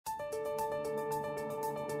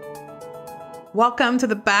Welcome to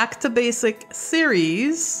the Back to Basic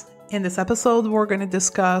series. In this episode, we're going to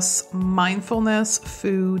discuss mindfulness,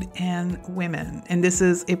 food, and women. And this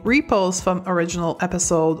is a repost from original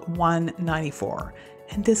episode 194.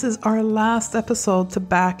 And this is our last episode to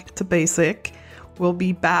Back to Basic. We'll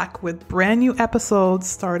be back with brand new episodes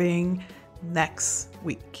starting next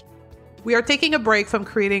week. We are taking a break from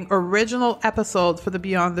creating original episodes for the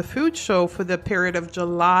Beyond the Food show for the period of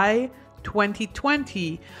July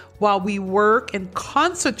 2020, while we work and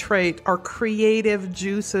concentrate our creative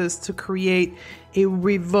juices to create a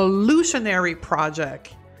revolutionary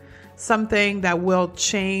project, something that will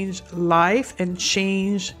change life and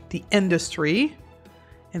change the industry.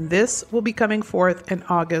 And this will be coming forth in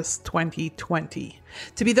August 2020.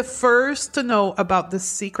 To be the first to know about this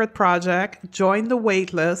secret project, join the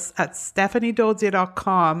waitlist at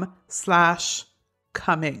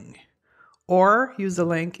stephaniedodier.com/coming or use the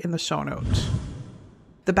link in the show notes.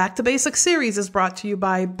 The Back to Basics series is brought to you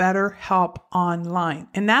by BetterHelp Online.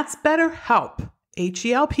 And that's BetterHelp,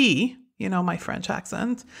 H-E-L-P, you know my French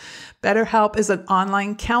accent. BetterHelp is an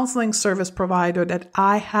online counseling service provider that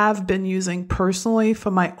I have been using personally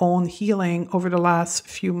for my own healing over the last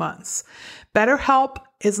few months. BetterHelp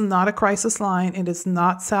is not a crisis line. It is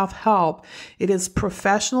not self-help. It is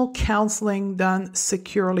professional counseling done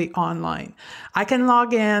securely online. I can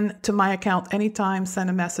log in to my account anytime,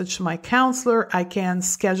 send a message to my counselor. I can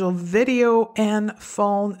schedule video and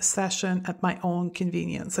phone session at my own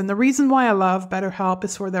convenience. And the reason why I love BetterHelp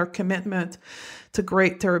is for their commitment to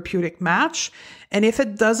great therapeutic match. And if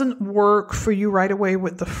it doesn't work for you right away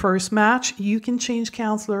with the first match, you can change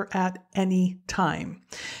counselor at any time.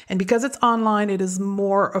 And because it's online, it is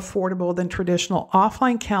more affordable than traditional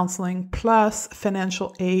offline counseling, plus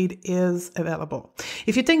financial aid is available.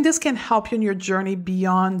 If you think this can help you in your journey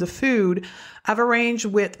beyond the food, I've arranged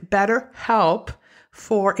with BetterHelp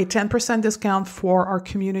for a 10% discount for our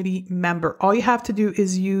community member. All you have to do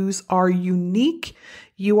is use our unique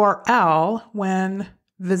URL when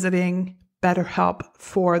visiting BetterHelp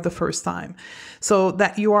for the first time. So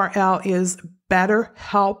that URL is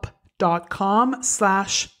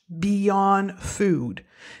betterhelp.com/beyondfood.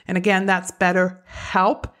 And again, that's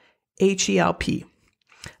BetterHelp, H-E-L-P.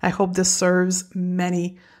 I hope this serves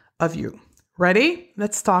many of you. Ready?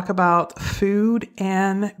 Let's talk about food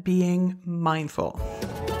and being mindful.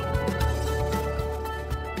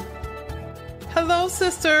 Hello,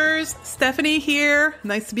 sisters. Stephanie here.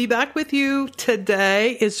 Nice to be back with you.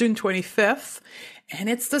 Today is June 25th, and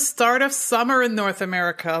it's the start of summer in North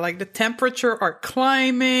America. Like, the temperature are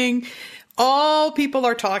climbing. All people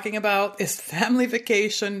are talking about is family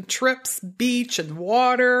vacation, trips, beach, and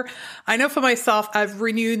water. I know for myself, I've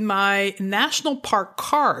renewed my national park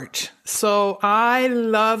card. So I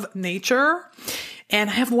love nature. And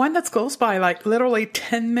I have one that's close by, like literally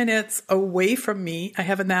 10 minutes away from me. I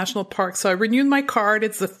have a national park. So I renewed my card.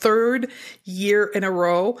 It's the third year in a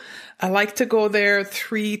row. I like to go there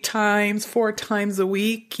 3 times, 4 times a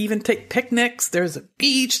week, even take picnics. There's a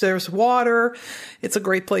beach, there's water. It's a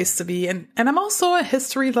great place to be. And I'm also a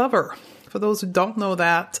history lover, for those who don't know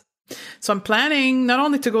that. So I'm planning not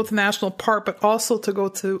only to go to National Park, but also to go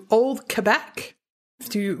to Old Quebec.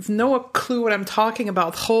 If you have no clue what I'm talking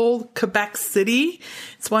about, Old Quebec City,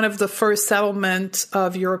 it's one of the first settlements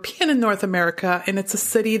of European and North America, and it's a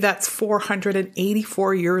city that's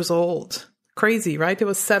 484 years old. Crazy, right? It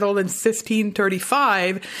was settled in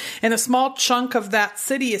 1535, and a small chunk of that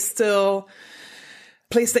city is still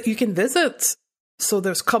a place that you can visit. So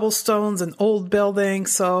there's cobblestones and old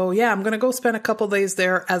buildings. So yeah, I'm going to go spend a couple days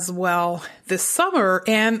there as well this summer.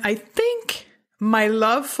 And I think my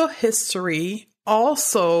love for history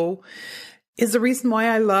also is the reason why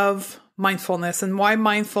I love mindfulness, and why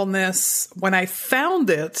mindfulness, when I found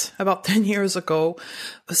it about 10 years ago,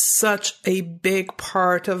 was such a big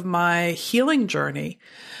part of my healing journey.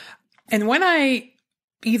 And when I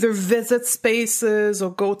either visit spaces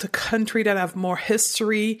or go to country that have more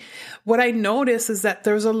history, what I notice is that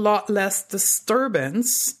there's a lot less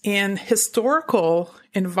disturbance in historical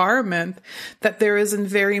environment that there is in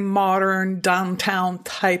very modern downtown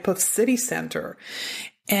type of city center.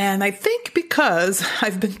 And I think because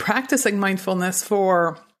I've been practicing mindfulness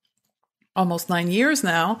for almost 9 years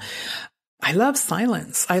now, I love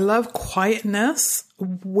silence. I love quietness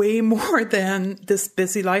way more than this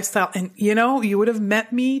busy lifestyle. And, you know, you would have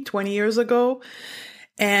met me 20 years ago,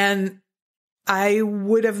 and I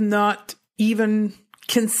would have not even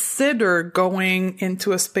considered going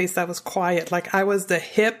into a space that was quiet. Like, I was the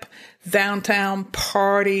hip downtown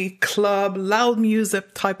party club, loud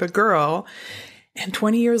music type of girl. And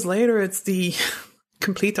 20 years later, it's the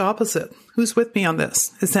complete opposite. Who's with me on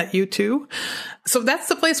this? Is that you too? So that's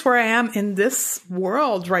the place where I am in this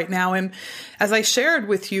world right now. And as I shared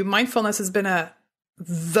with you, mindfulness has been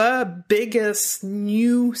the biggest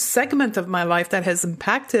new segment of my life that has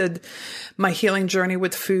impacted my healing journey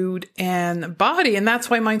with food and body. And that's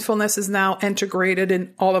why mindfulness is now integrated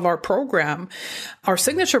in all of our program. Our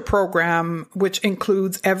signature program, which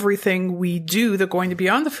includes everything we do, the Going to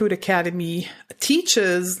Beyond the Food Academy,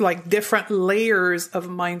 teaches like different layers of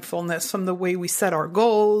mindfulness, from the way we set our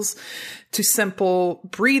goals to simple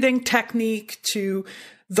breathing technique to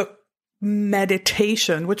the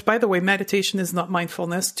meditation, which, by the way, meditation is not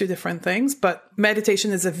mindfulness, two different things, but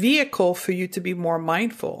meditation is a vehicle for you to be more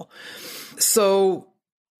mindful. So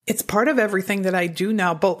it's part of everything that I do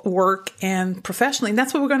now, both work and professionally. And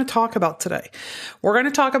that's what we're going to talk about today. We're going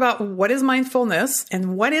to talk about what is mindfulness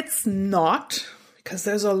and what it's not, because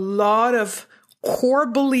there's a lot of core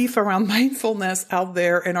belief around mindfulness out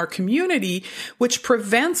there in our community, which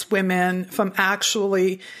prevents women from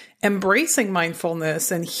actually embracing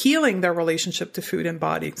mindfulness and healing their relationship to food and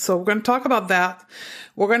body. So we're going to talk about that.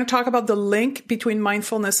 We're going to talk about the link between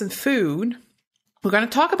mindfulness and food. We're going to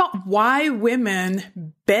talk about why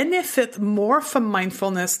women benefit more from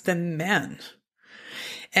mindfulness than men,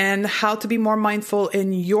 and how to be more mindful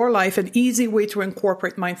in your life, an easy way to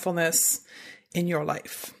incorporate mindfulness in your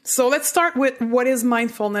life. So let's start with what is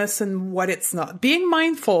mindfulness and what it's not. Being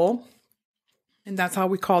mindful, and that's how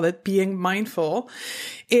we call it, being mindful,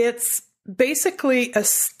 it's basically a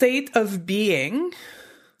state of being,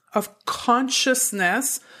 of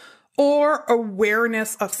consciousness or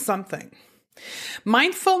awareness of something.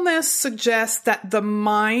 Mindfulness suggests that the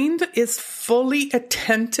mind is fully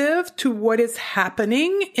attentive to what is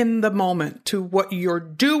happening in the moment, to what you're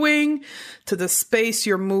doing, to the space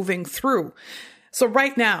you're moving through. So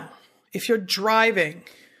right now, if you're driving,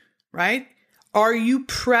 right? Are you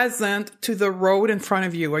present to the road in front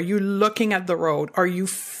of you? Are you looking at the road? Are you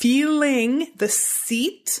feeling the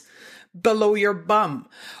seat below your bum?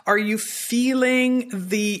 Are you feeling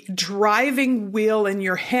the driving wheel in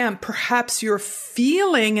your hand? Perhaps you're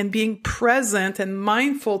feeling and being present and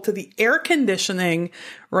mindful to the air conditioning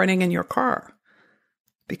running in your car,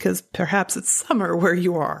 because perhaps it's summer where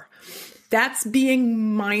you are. That's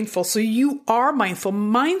being mindful. So you are mindful.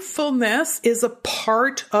 Mindfulness is a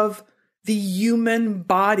part of the human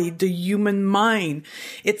body, the human mind.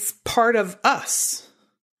 It's part of us.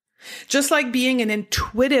 Just like being an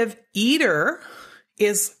intuitive eater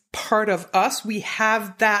is part of us. We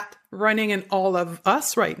have that running in all of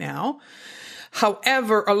us right now.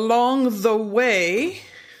 However, along the way,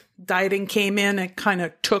 dieting came in and kind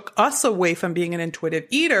of took us away from being an intuitive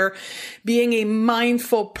eater. Being a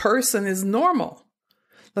mindful person is normal.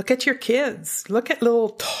 Look at your kids. Look at little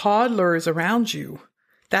toddlers around you.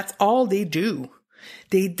 That's all they do.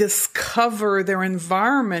 They discover their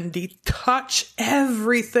environment. They touch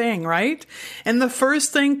everything, right? And the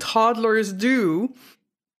first thing toddlers do,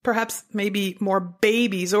 perhaps maybe more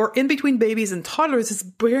babies or in between babies and toddlers, is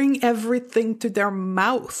bring everything to their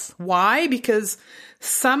mouth. Why? Because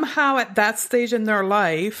somehow at that stage in their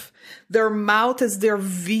life, their mouth is their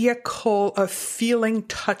vehicle of feeling,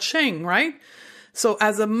 touching, right? So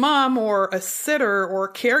as a mom or a sitter or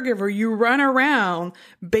a caregiver, you run around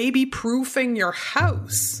baby-proofing your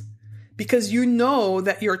house because you know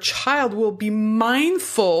that your child will be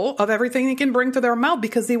mindful of everything they can bring to their mouth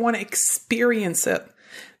because they want to experience it.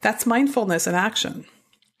 That's mindfulness in action.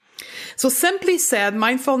 So simply said,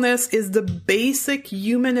 mindfulness is the basic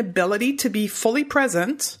human ability to be fully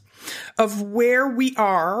present of where we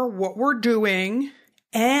are, what we're doing,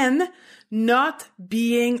 and not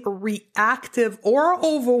being reactive or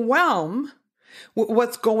overwhelmed with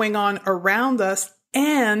what's going on around us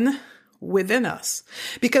and within us.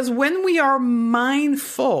 Because when we are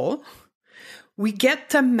mindful, we get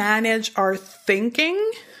to manage our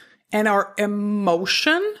thinking and our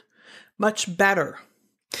emotion much better.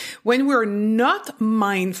 When we're not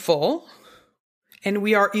mindful and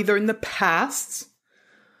we are either in the past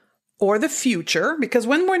or the future, because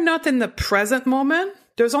when we're not in the present moment,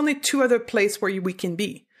 there's only two other places where we can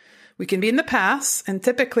be. We can be in the past, and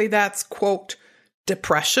typically that's, quote,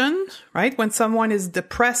 depression, right? When someone is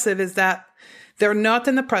depressive, is that they're not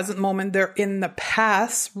in the present moment, they're in the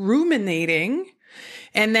past, ruminating.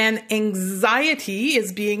 And then anxiety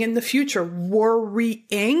is being in the future,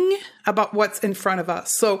 worrying about what's in front of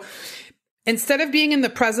us. So instead of being in the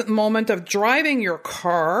present moment of driving your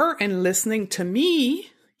car and listening to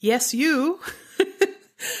me, yes, you,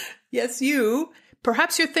 yes, you,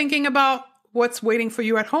 perhaps you're thinking about what's waiting for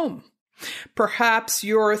you at home. Perhaps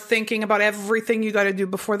you're thinking about everything you got to do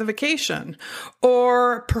before the vacation.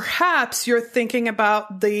 Or perhaps you're thinking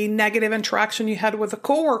about the negative interaction you had with a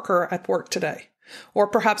coworker at work today. Or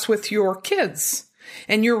perhaps with your kids.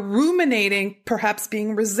 And you're ruminating, perhaps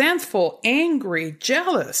being resentful, angry,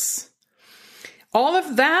 jealous. All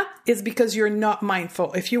of that is because you're not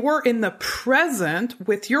mindful. If you were in the present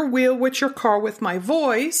with your wheel, with your car, with my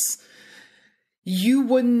voice, you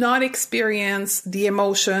would not experience the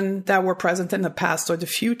emotion that were present in the past or the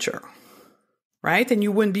future, right? And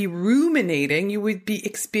you wouldn't be ruminating. You would be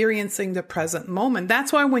experiencing the present moment.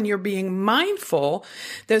 That's why when you're being mindful,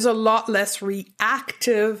 there's a lot less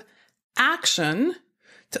reactive action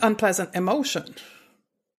to unpleasant emotion.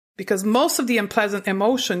 Because most of the unpleasant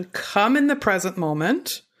emotion come in the present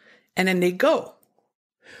moment and then they go.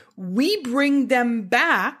 We bring them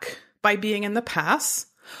back by being in the past,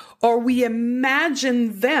 or we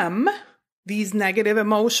imagine them, these negative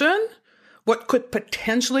emotion, what could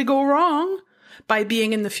potentially go wrong by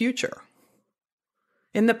being in the future.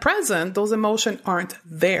 In the present, those emotions aren't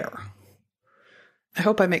there. I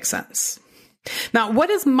hope I make sense. Now,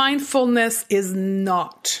 what is mindfulness is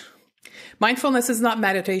not? Mindfulness is not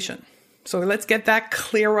meditation. So let's get that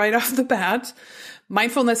clear right off the bat.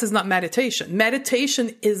 Mindfulness is not meditation.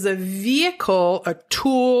 Meditation is a vehicle, a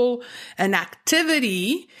tool, an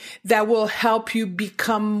activity that will help you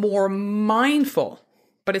become more mindful,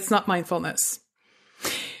 but it's not mindfulness.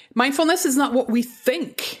 Mindfulness is not what we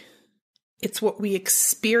think. It's what we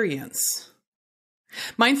experience.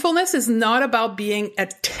 Mindfulness is not about being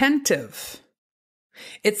attentive.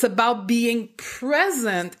 It's about being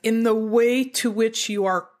present in the way to which you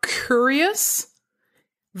are curious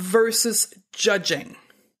versus judging,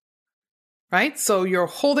 right? So you're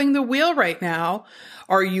holding the wheel right now.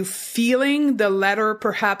 Are you feeling the letter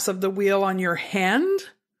perhaps of the wheel on your hand?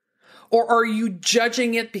 Or are you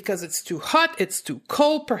judging it because it's too hot, it's too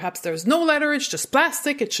cold, perhaps there's no letter, it's just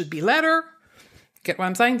plastic, it should be letter? Get what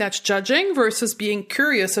I'm saying? That's judging versus being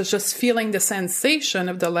curious as just feeling the sensation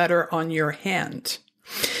of the letter on your hand.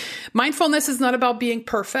 Mindfulness is not about being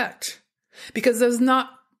perfect, because there's not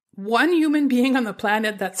one human being on the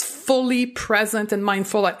planet that's fully present and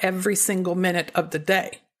mindful at every single minute of the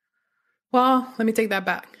day. Well, let me take that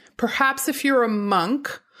back. Perhaps if you're a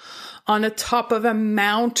monk on the top of a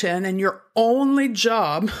mountain and your only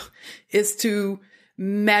job is to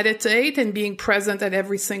meditate and being present at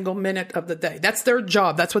every single minute of the day. That's their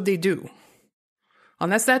job. That's what they do.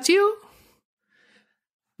 Unless that's you.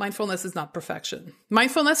 Mindfulness is not perfection.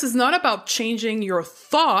 Mindfulness is not about changing your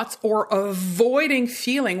thoughts or avoiding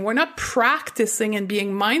feeling. We're not practicing and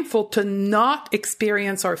being mindful to not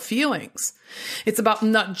experience our feelings. It's about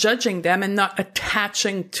not judging them and not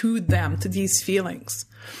attaching to them, to these feelings.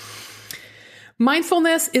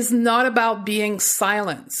 Mindfulness is not about being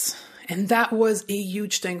silent. And that was a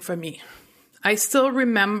huge thing for me. I still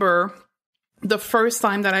remember the first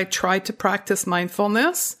time that I tried to practice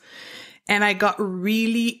mindfulness, and I got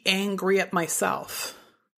really angry at myself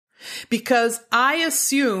because I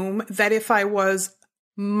assume that if I was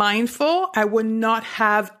mindful, I would not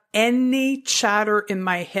have any chatter in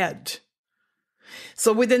my head.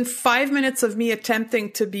 So within 5 minutes of me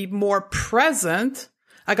attempting to be more present,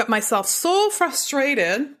 I got myself so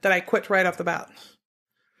frustrated that I quit right off the bat.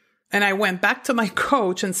 And I went back to my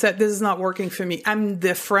coach and said, this is not working for me. I'm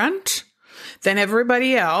different than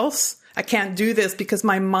everybody else. I can't do this because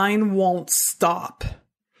my mind won't stop.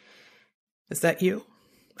 Is that you?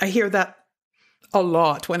 I hear that a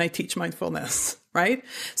lot when I teach mindfulness, right?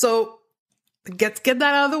 So get that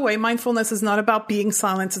out of the way. Mindfulness is not about being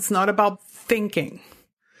silent. It's not about thinking.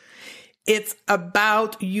 It's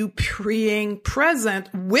about you being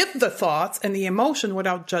present with the thoughts and the emotion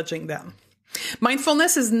without judging them.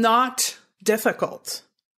 Mindfulness is not difficult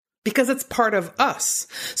because it's part of us.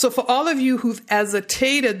 So for all of you who've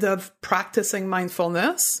hesitated of practicing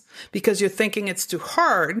mindfulness because you're thinking it's too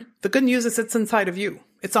hard, the good news is it's inside of you.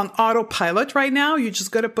 It's on autopilot right now. You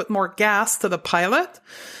just got to put more gas to the pilot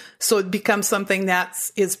so it becomes something that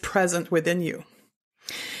is present within you.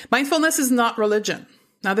 Mindfulness is not religion.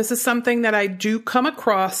 Now, this is something that I do come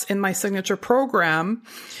across in my signature program,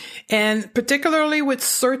 and particularly with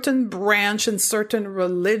certain branch and certain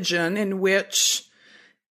religion in which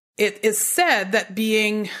it is said that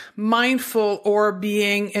being mindful or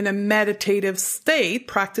being in a meditative state,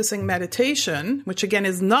 practicing meditation, which again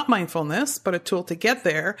is not mindfulness, but a tool to get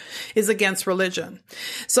there, is against religion.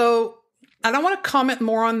 So I don't want to comment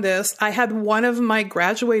more on this. I had one of my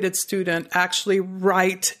graduated students actually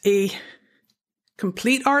write a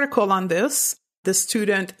complete article on this. The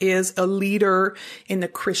student is a leader in the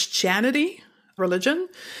Christianity religion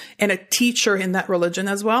and a teacher in that religion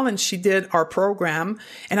as well. And she did our program.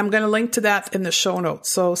 And I'm going to link to that in the show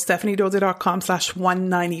notes. So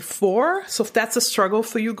stephaniedode.com/194. So if that's a struggle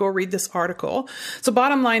for you, go read this article. So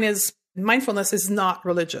bottom line is mindfulness is not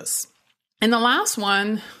religious. And the last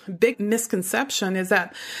one, big misconception, is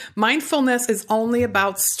that mindfulness is only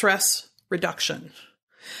about stress reduction.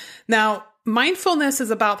 Now, mindfulness is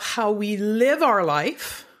about how we live our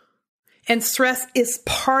life, and stress is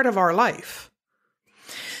part of our life.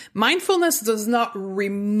 Mindfulness does not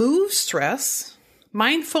remove stress.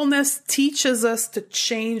 Mindfulness teaches us to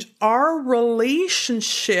change our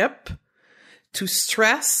relationship to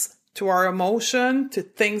stress, to our emotion, to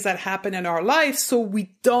things that happen in our life, so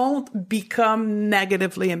we don't become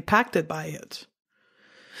negatively impacted by it.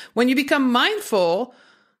 When you become mindful,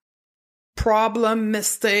 problem,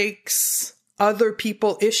 mistakes, other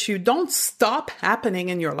people issue don't stop happening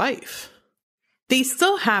in your life. They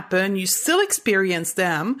still happen, you still experience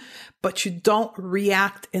them, but you don't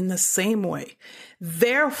react in the same way.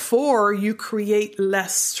 Therefore, you create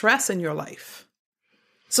less stress in your life.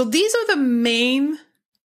 So these are the main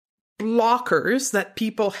blockers that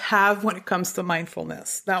people have when it comes to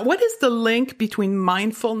mindfulness. Now, what is the link between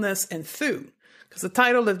mindfulness and food? Because the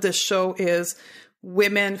title of this show is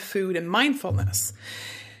Women, Food, and Mindfulness.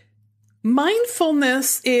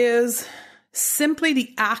 Mindfulness is simply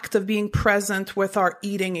the act of being present with our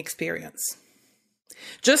eating experience.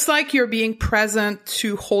 Just like you're being present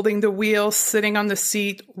to holding the wheel, sitting on the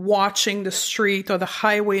seat, watching the street or the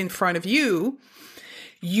highway in front of you,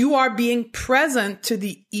 you are being present to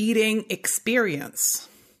the eating experience.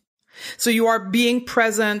 So you are being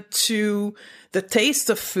present to the taste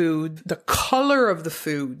of food, the color of the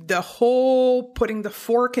food, the whole putting the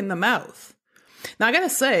fork in the mouth. Now, I gotta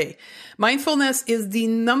say, mindfulness is the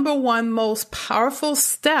number one most powerful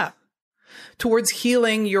step towards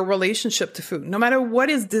healing your relationship to food. No matter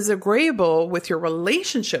what is disagreeable with your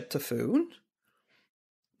relationship to food,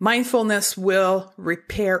 mindfulness will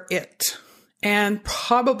repair it. And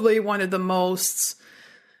probably one of the most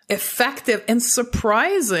effective and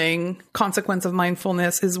surprising consequence of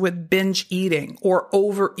mindfulness is with binge eating or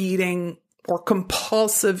overeating or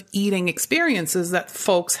compulsive eating experiences that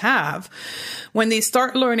folks have. When they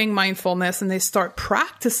start learning mindfulness and they start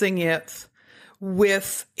practicing it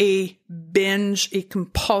with a binge, a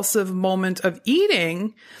compulsive moment of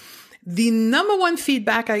eating, the number one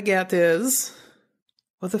feedback I get is,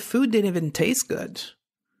 well, the food didn't even taste good.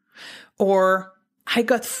 Or I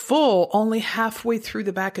got full only halfway through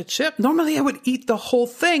the bag of chips. Normally I would eat the whole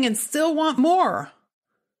thing and still want more.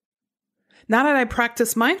 Now that I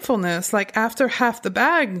practice mindfulness, like after half the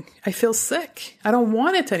bag, I feel sick. I don't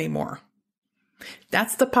want it anymore.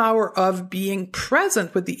 That's the power of being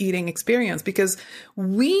present with the eating experience, because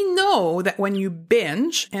we know that when you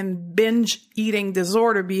binge, and binge eating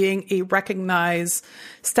disorder being a recognized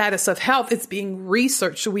status of health, it's being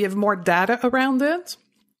researched. So we have more data around it.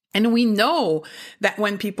 And we know that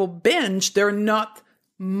when people binge, they're not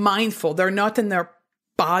mindful. They're not in their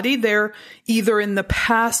body. They're either in the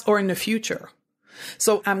past or in the future.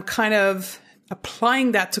 So I'm kind of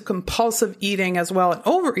applying that to compulsive eating as well, and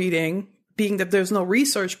overeating, being that there's no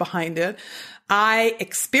research behind it. I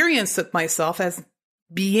experienced it myself as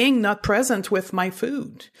being not present with my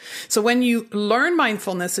food. So when you learn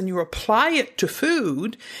mindfulness and you apply it to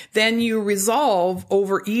food, then you resolve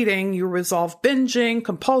overeating, you resolve binging,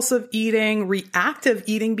 compulsive eating, reactive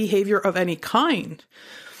eating behavior of any kind.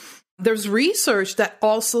 There's research that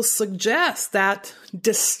also suggests that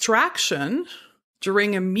distraction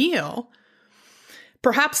during a meal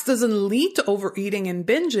perhaps doesn't lead to overeating and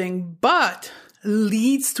binging, but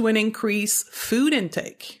leads to an increased food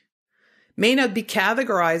intake. May not be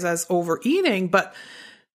categorized as overeating, but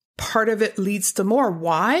part of it leads to more.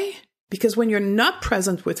 Why? Because when you're not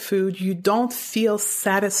present with food, you don't feel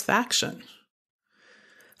satisfaction.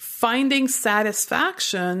 Finding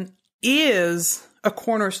satisfaction is a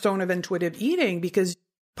cornerstone of intuitive eating, because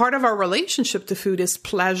part of our relationship to food is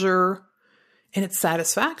pleasure and it's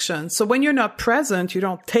satisfaction. So when you're not present, you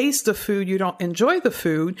don't taste the food, you don't enjoy the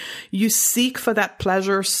food, you seek for that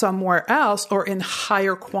pleasure somewhere else or in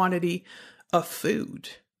higher quantity of food.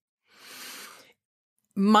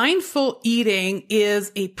 Mindful eating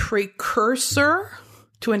is a precursor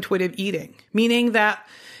to intuitive eating, meaning that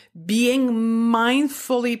being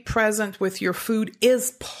mindfully present with your food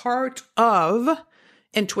is part of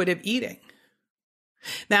intuitive eating.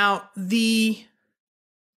 Now, the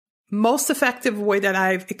most effective way that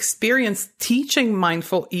I've experienced teaching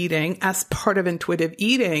mindful eating as part of intuitive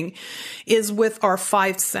eating is with our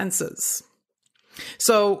five senses.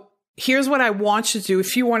 So here's what I want you to do.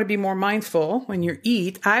 If you want to be more mindful when you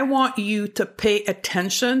eat, I want you to pay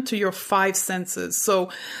attention to your five senses. So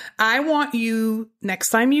I want you, next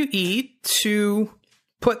time you eat, to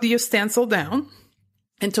put the utensil down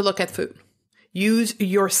and to look at food. Use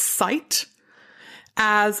your sight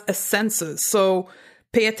as a senses. So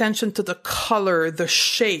pay attention to the color, the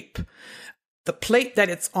shape, the plate that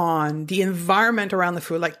it's on, the environment around the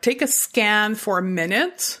food. Like take a scan for a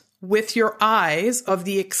minute with your eyes of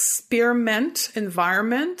the experiment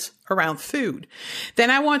environment around food.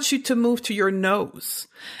 Then I want you to move to your nose.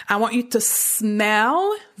 I want you to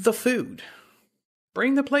smell the food.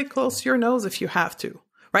 Bring the plate close to your nose if you have to,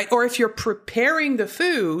 right? Or if you're preparing the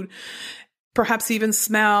food, perhaps even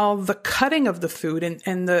smell the cutting of the food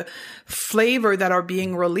and the flavor that are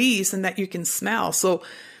being released and that you can smell. So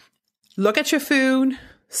look at your food,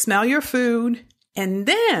 smell your food, and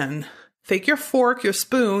then take your fork, your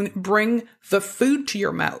spoon, bring the food to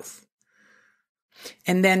your mouth,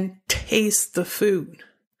 and then taste the food.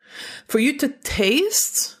 For you to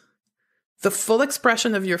taste the full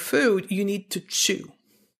expression of your food, you need to chew.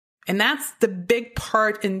 And that's the big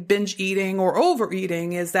part in binge eating or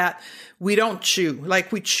overeating, is that we don't chew.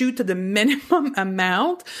 Like we chew to the minimum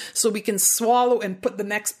amount so we can swallow and put the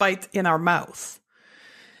next bite in our mouth.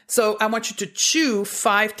 So I want you to chew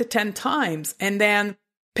 5 to 10 times and then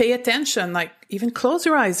pay attention, like even close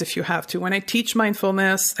your eyes if you have to. When I teach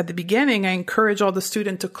mindfulness at the beginning, I encourage all the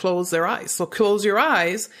students to close their eyes. So close your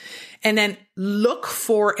eyes and then look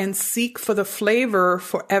for and seek for the flavor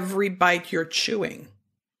for every bite you're chewing.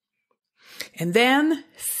 And then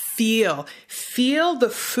feel the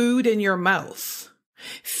food in your mouth.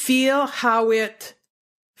 Feel how it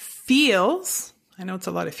feels. I know it's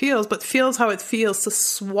a lot of feels, but feels how it feels to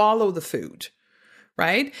swallow the food.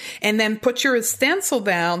 Right? And then put your utensil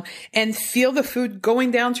down and feel the food going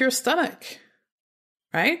down to your stomach.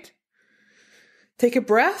 Right? Take a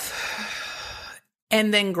breath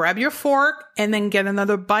and then grab your fork and then get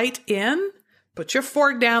another bite in. Put your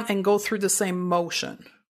fork down and go through the same motion.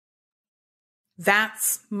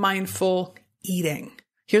 That's mindful eating.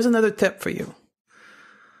 Here's another tip for you.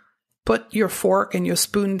 Put your fork and your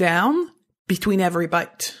spoon down between every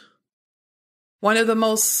bite. One of the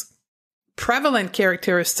most prevalent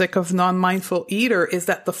characteristic of non-mindful eater is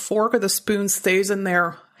that the fork or the spoon stays in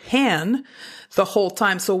their hand the whole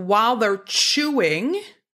time. So while they're chewing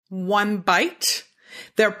one bite,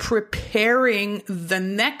 they're preparing the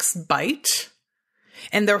next bite,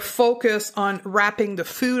 and they're focused on wrapping the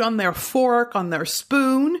food on their fork, on their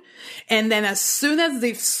spoon. And then as soon as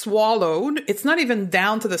they've swallowed, it's not even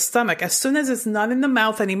down to the stomach. As soon as it's not in the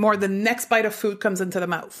mouth anymore, the next bite of food comes into the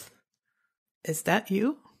mouth. Is that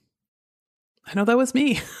you? I know that was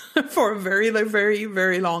me for a very, very,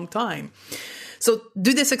 very long time. So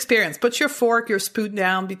do this experience. Put your fork, your spoon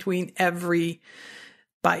down between every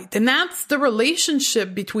bite. And that's the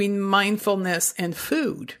relationship between mindfulness and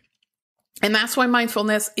food. And that's why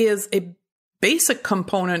mindfulness is a basic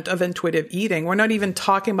component of intuitive eating. We're not even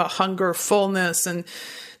talking about hunger, fullness, and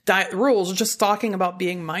diet rules. We're just talking about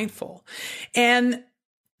being mindful. And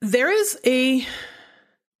there is a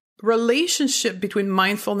relationship between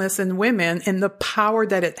mindfulness and women and the power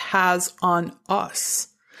that it has on us.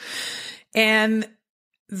 And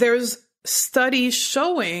there's studies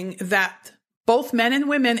showing that both men and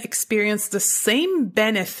women experience the same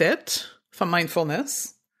benefit from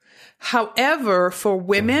mindfulness. However, for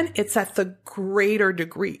women, it's at the greater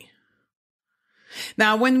degree.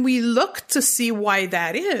 Now, when we look to see why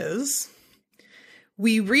that is,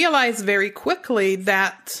 we realize very quickly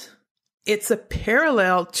that it's a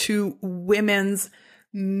parallel to women's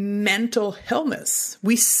mental illness.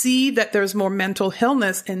 We see that there's more mental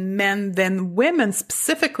illness in men than women,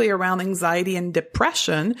 specifically around anxiety and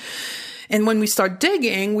depression. And when we start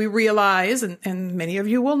digging, we realize, and many of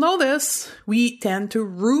you will know this, we tend to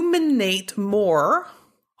ruminate more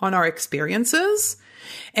on our experiences,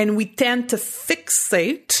 and we tend to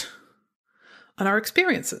fixate on our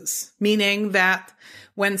experiences, meaning that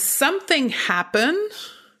when something happened,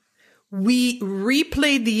 we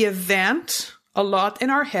replay the event a lot in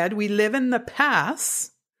our head. We live in the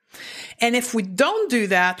past. And if we don't do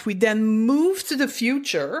that, we then move to the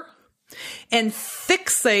future and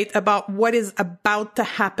fixate about what is about to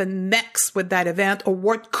happen next with that event, or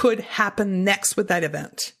what could happen next with that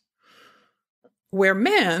event. Where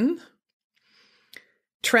men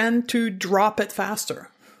tend to drop it faster.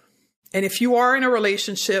 And if you are in a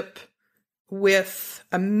relationship with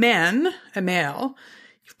a male,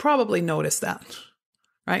 you've probably noticed that,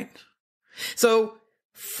 right? So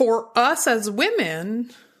for us as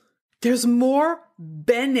women, there's more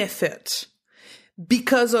benefit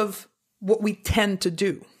because of what we tend to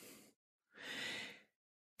do.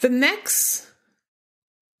 The next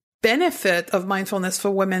benefit of mindfulness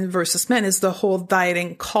for women versus men is the whole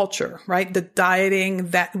dieting culture, right? The dieting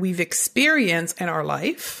that we've experienced in our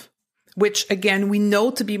life, which again, we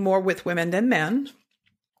know to be more with women than men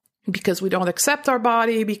because we don't accept our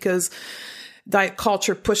body, because diet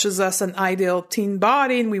culture pushes us an ideal teen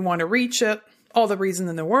body and we want to reach it. All the reason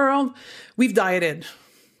in the world. We've dieted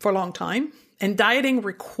for a long time, and dieting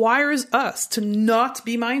requires us to not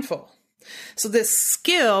be mindful. So this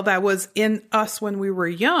skill that was in us when we were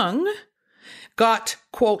young got,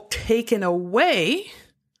 quote, taken away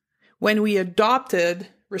when we adopted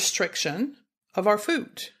restriction of our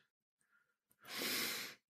food.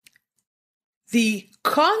 The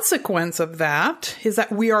consequence of that is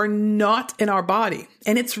that we are not in our body,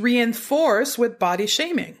 and it's reinforced with body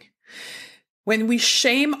shaming. When we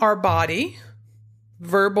shame our body,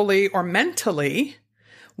 verbally or mentally,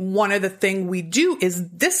 one of the things we do is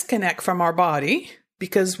disconnect from our body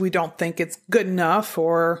because we don't think it's good enough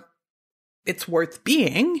or it's worth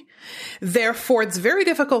being. Therefore, it's very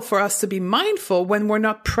difficult for us to be mindful when we're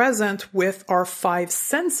not present with our five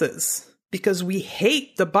senses because we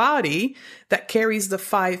hate the body that carries the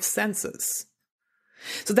five senses.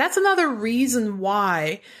 So that's another reason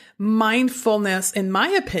why mindfulness, in my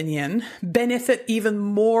opinion, benefit even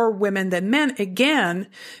more women than men, again,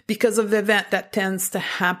 because of the event that tends to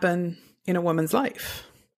happen in a woman's life.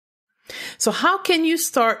 So how can you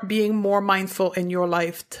start being more mindful in your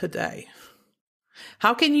life today?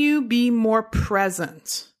 How can you be more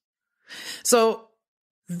present? So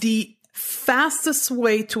the fastest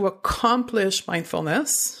way to accomplish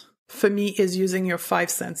mindfulness for me is using your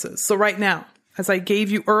five senses. So right now, as I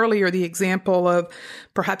gave you earlier, the example of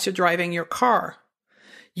perhaps you're driving your car.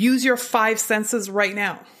 Use your five senses right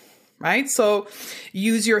now, right? So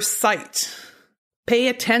use your sight. Pay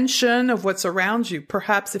attention of what's around you.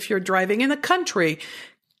 Perhaps if you're driving in the country,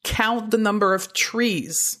 count the number of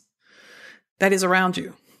trees that is around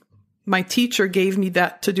you. My teacher gave me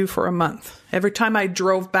that to do for a month. Every time I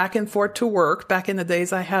drove back and forth to work, back in the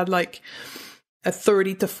days I had like a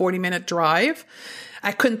 30 to 40 minute drive.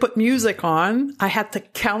 I couldn't put music on. I had to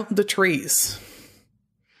count the trees.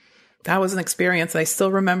 That was an experience I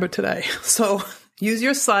still remember today. So use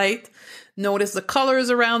your sight. Notice the colors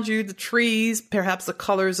around you, the trees, perhaps the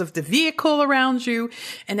colors of the vehicle around you,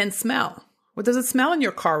 and then smell. What does it smell in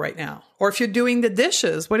your car right now? Or if you're doing the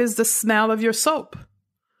dishes, what is the smell of your soap?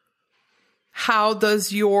 How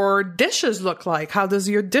does your dishes look like? How does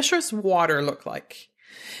your dishes water look like?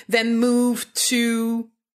 Then move to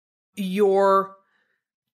your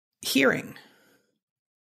hearing.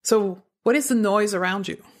 So what is the noise around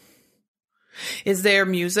you? Is there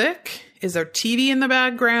music? Is there TV in the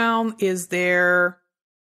background? Is there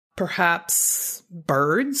perhaps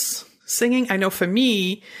birds singing? I know for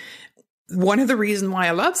me, one of the reasons why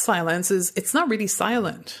I love silence is it's not really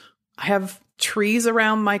silent. I have trees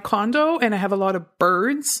around my condo and I have a lot of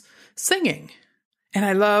birds singing. And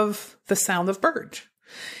I love the sound of birds.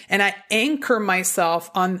 And I anchor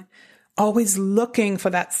myself on always looking for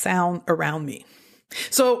that sound around me.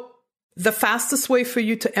 So the fastest way for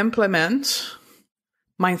you to implement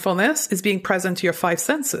mindfulness is being present to your five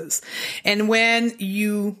senses. And when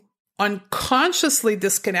you unconsciously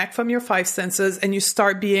disconnect from your five senses and you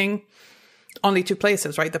start being only two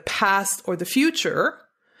places, right? The past or the future,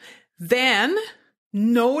 then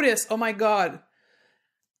notice, oh my God,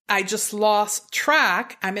 I just lost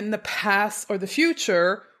track. I'm in the past or the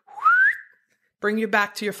future. Bring you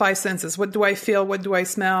back to your five senses. What do I feel? What do I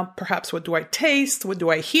smell? Perhaps what do I taste? What do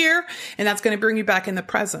I hear? And that's going to bring you back in the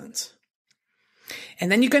present.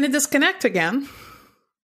 And then you're going to disconnect again,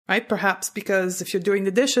 right? Perhaps because if you're doing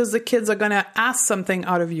the dishes, the kids are going to ask something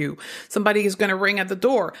out of you. Somebody is going to ring at the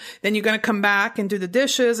door. Then you're going to come back and do the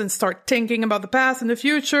dishes and start thinking about the past and the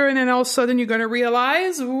future. And then all of a sudden you're going to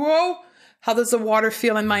realize, whoa, how does the water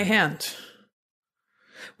feel in my hand?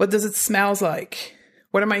 What does it smell like?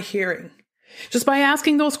 What am I hearing? Just by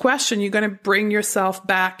asking those questions, you're going to bring yourself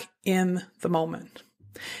back in the moment.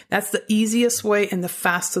 That's the easiest way and the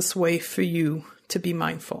fastest way for you to be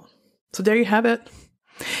mindful. So there you have it.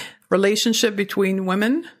 Relationship between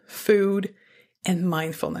women, food, and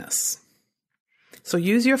mindfulness. So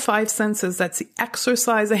use your five senses. That's the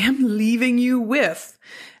exercise I am leaving you with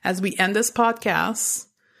as we end this podcast.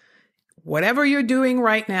 Whatever you're doing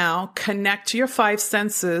right now, connect to your five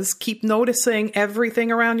senses. Keep noticing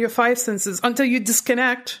everything around your five senses until you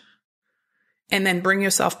disconnect, and then bring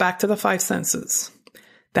yourself back to the five senses.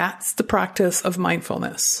 That's the practice of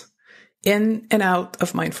mindfulness. In and out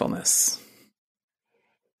of mindfulness.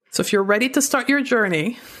 So if you're ready to start your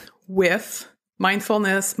journey with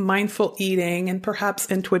mindfulness, mindful eating, and perhaps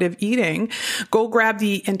intuitive eating, go grab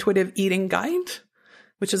the Intuitive Eating Guide,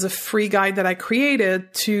 which is a free guide that I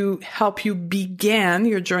created to help you begin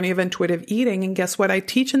your journey of intuitive eating. And guess what I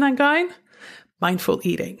teach in that guide? Mindful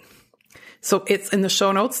eating. So it's in the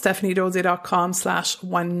show notes,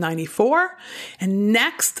 stephaniedose.com/194. And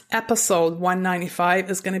next episode 195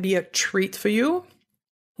 is going to be a treat for you.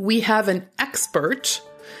 We have an expert,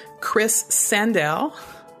 Chris Sandell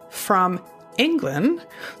from England.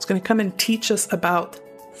 Who's going to come and teach us about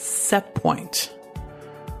set point. I'm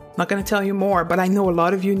not going to tell you more, but I know a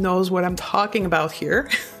lot of you knows what I'm talking about here.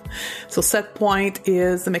 So set point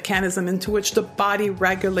is the mechanism into which the body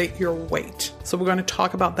regulates your weight. So we're going to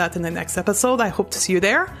talk about that in the next episode. I hope to see you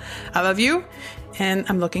there. I love you, and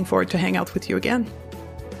I'm looking forward to hang out with you again.